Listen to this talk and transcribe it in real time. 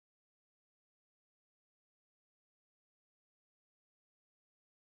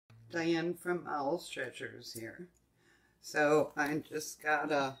Diane from Owl's Treasures here. So I just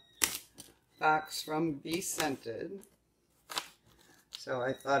got a box from Bescented. So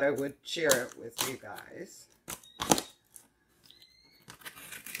I thought I would share it with you guys.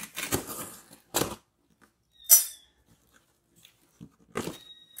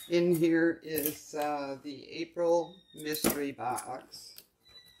 In here is the April Mystery Box.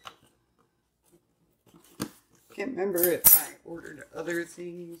 Can't remember if I ordered other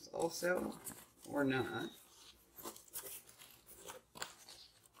things also or not.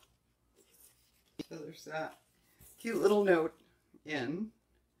 So there's that cute little note in.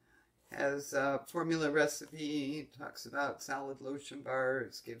 Has a formula recipe, talks about solid lotion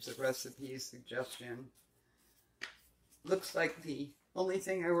bars, gives a recipe suggestion. Looks like the only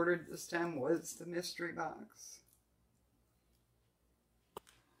thing I ordered this time was the mystery box.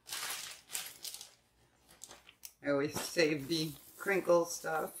 I always save the crinkle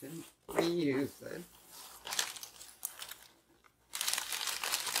stuff and reuse it.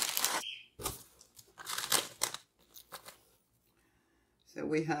 So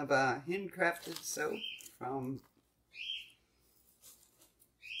we have a handcrafted soap from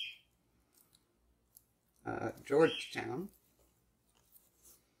Georgetown.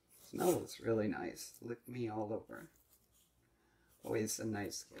 Smells really nice. Licked me all over. Always a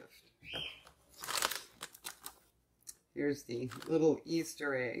nice gift. Here's the little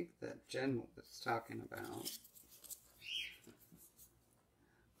Easter egg that Jen was talking about.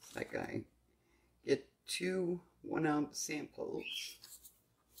 It's like I get 2 1-ounce samples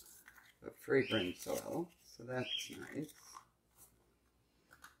of fragrance oil, so that's nice.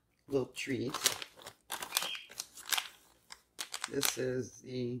 Little treat. This is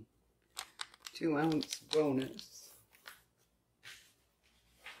the 2-ounce bonus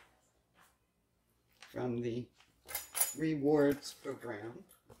from the rewards program.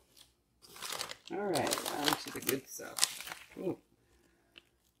 Alright, on to the good stuff. Ooh.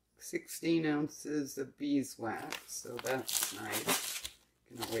 16 ounces of beeswax, so that's nice.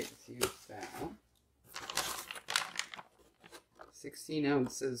 Cannot wait to use that. 16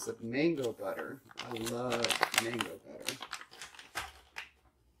 ounces of mango butter. I love mango butter.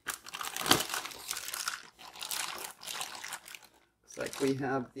 Looks like we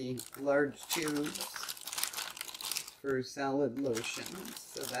have the large tubes for solid lotion,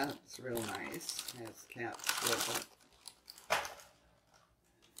 so that's real nice. Has caps with it.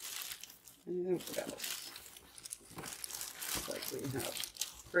 And what else? Looks like we have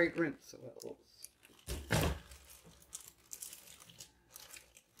fragrance oils.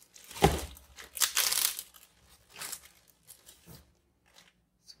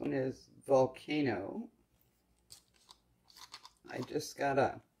 This one is Volcano. I just got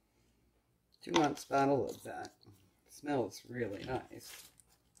a 2-ounce bottle of that. Smells really nice.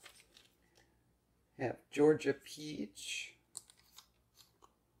 Have Georgia Peach.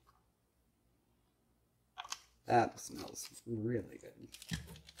 That smells really good.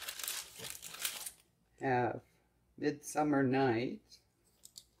 Have Midsummer Night.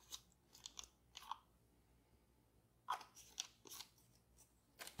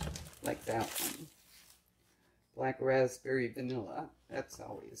 Like that one. Black Raspberry Vanilla. That's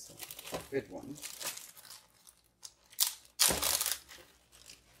always a good one.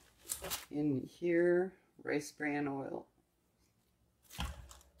 In here, rice bran oil.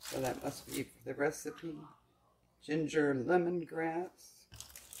 So that must be for the recipe. Ginger lemongrass.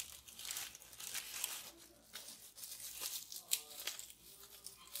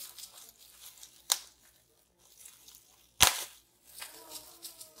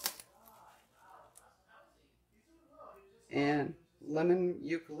 And lemon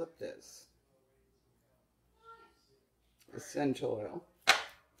eucalyptus. Essential oil.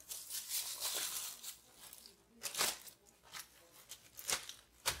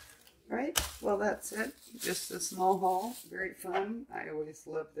 Alright, well that's it. Just a small haul. Very fun. I always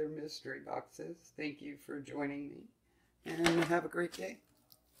love their mystery boxes. Thank you for joining me. And have a great day.